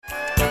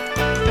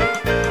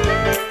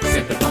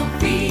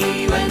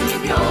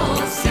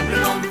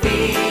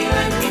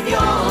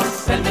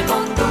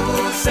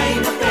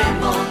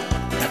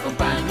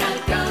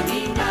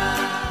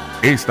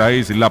Esta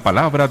es la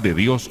palabra de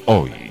Dios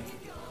hoy.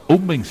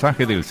 Un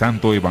mensaje del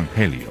Santo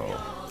Evangelio.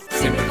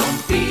 Siempre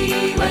confío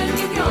en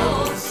mi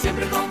Dios,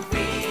 siempre confío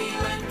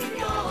en mi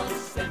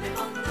Dios. Él me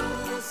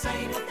conduce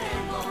y no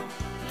temo,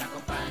 me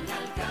acompaña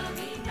al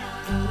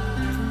caminar.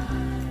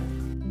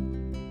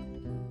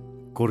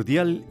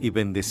 Cordial y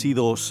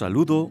bendecido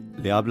saludo,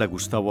 le habla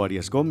Gustavo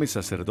Arias Gómez,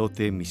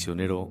 sacerdote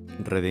misionero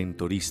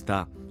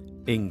redentorista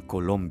en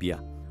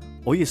Colombia.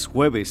 Hoy es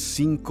jueves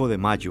 5 de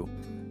mayo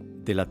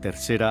de la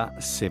tercera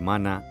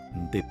semana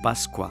de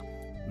Pascua.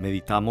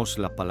 Meditamos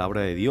la palabra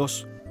de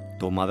Dios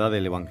tomada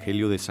del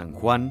Evangelio de San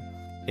Juan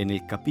en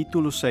el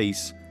capítulo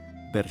 6,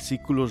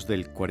 versículos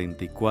del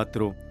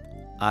 44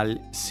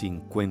 al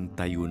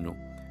 51.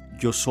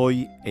 Yo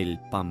soy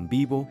el pan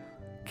vivo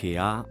que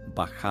ha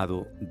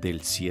bajado del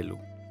cielo.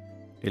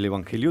 El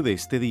Evangelio de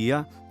este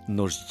día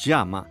nos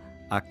llama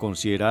a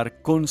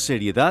considerar con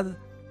seriedad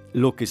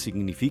lo que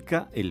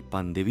significa el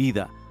pan de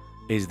vida,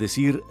 es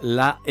decir,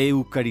 la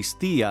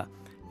Eucaristía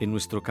en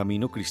nuestro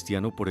camino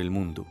cristiano por el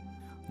mundo.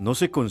 No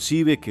se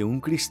concibe que un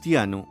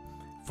cristiano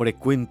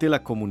frecuente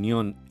la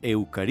comunión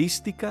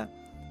eucarística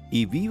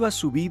y viva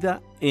su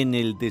vida en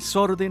el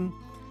desorden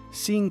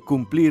sin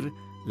cumplir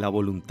la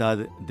voluntad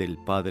del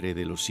Padre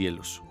de los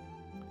cielos.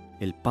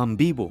 El pan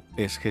vivo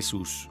es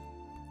Jesús.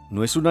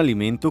 No es un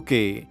alimento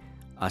que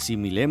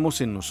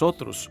asimilemos en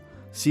nosotros,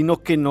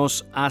 sino que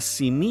nos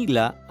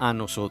asimila a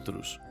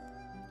nosotros.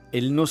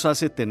 Él nos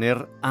hace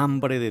tener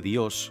hambre de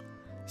Dios,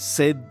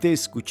 sed de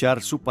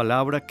escuchar su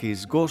palabra que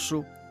es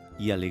gozo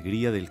y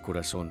alegría del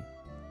corazón.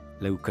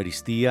 La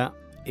Eucaristía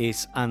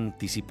es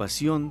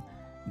anticipación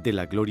de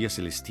la gloria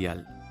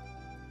celestial.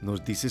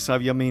 Nos dice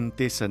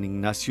sabiamente San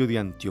Ignacio de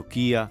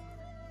Antioquía: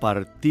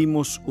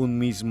 partimos un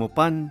mismo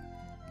pan,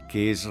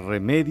 que es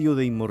remedio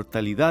de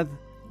inmortalidad,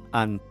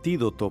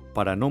 antídoto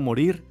para no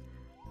morir,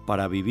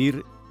 para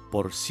vivir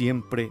por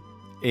siempre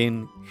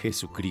en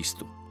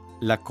Jesucristo.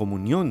 La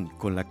comunión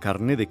con la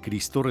carne de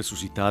Cristo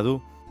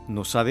resucitado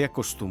nos ha de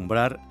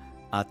acostumbrar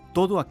a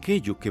todo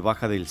aquello que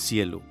baja del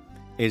cielo,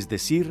 es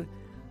decir,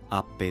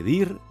 a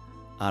pedir,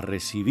 a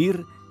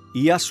recibir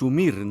y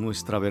asumir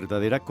nuestra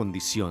verdadera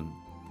condición.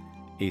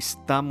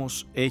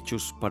 Estamos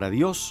hechos para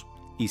Dios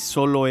y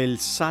solo Él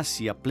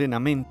sacia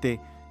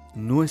plenamente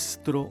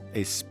nuestro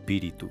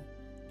espíritu.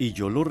 Y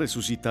yo lo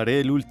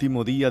resucitaré el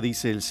último día,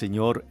 dice el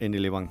Señor en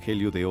el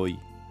Evangelio de hoy.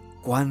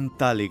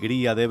 Cuánta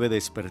alegría debe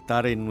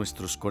despertar en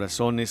nuestros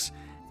corazones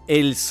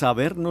el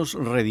sabernos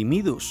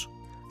redimidos,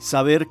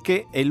 saber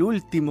que el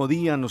último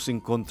día nos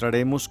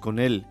encontraremos con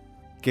Él,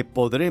 que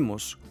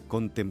podremos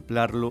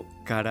contemplarlo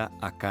cara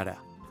a cara.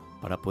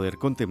 Para poder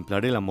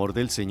contemplar el amor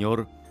del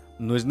Señor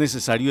no es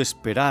necesario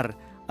esperar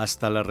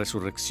hasta la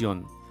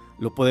resurrección.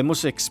 Lo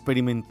podemos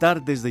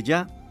experimentar desde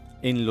ya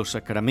en los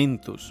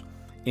sacramentos,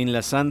 en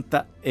la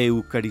Santa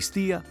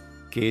Eucaristía,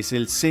 que es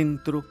el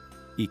centro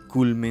y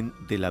culmen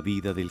de la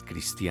vida del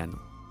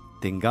cristiano.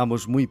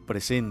 Tengamos muy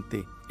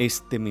presente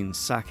este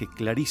mensaje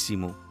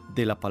clarísimo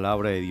de la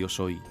palabra de Dios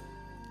hoy.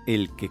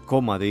 El que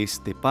coma de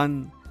este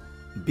pan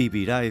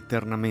vivirá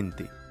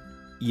eternamente,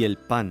 y el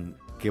pan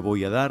que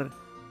voy a dar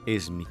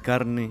es mi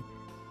carne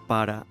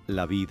para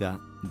la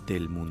vida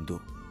del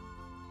mundo.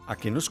 ¿A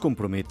qué nos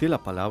compromete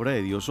la palabra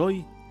de Dios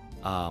hoy?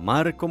 A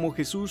amar como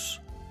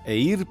Jesús e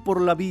ir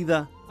por la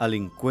vida al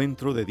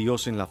encuentro de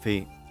Dios en la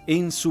fe,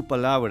 en su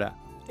palabra,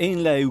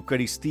 en la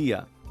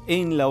Eucaristía,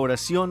 en la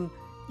oración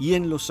y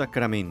en los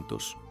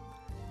sacramentos.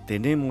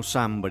 Tenemos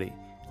hambre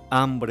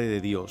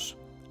de Dios.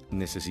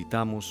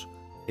 Necesitamos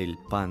el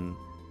pan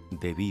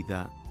de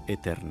vida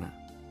eterna.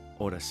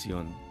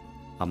 Oración.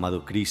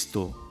 Amado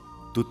Cristo,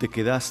 tú te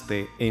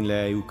quedaste en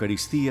la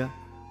Eucaristía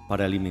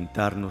para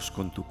alimentarnos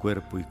con tu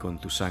cuerpo y con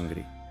tu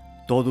sangre.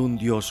 Todo un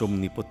Dios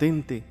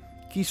omnipotente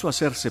quiso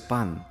hacerse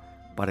pan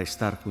para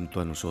estar junto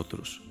a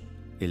nosotros.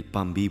 El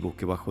pan vivo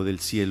que bajó del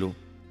cielo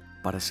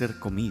para ser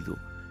comido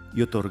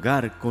y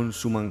otorgar con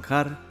su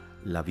manjar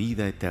la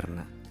vida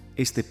eterna.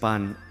 Este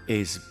pan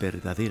es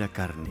verdadera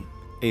carne.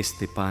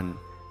 Este pan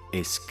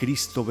es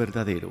Cristo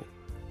verdadero.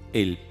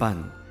 El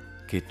pan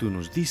que tú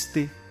nos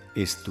diste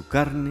es tu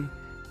carne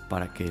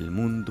para que el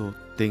mundo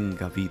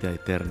tenga vida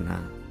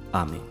eterna.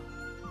 Amén.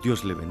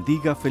 Dios le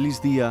bendiga.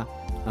 Feliz día.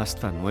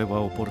 Hasta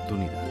nueva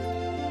oportunidad.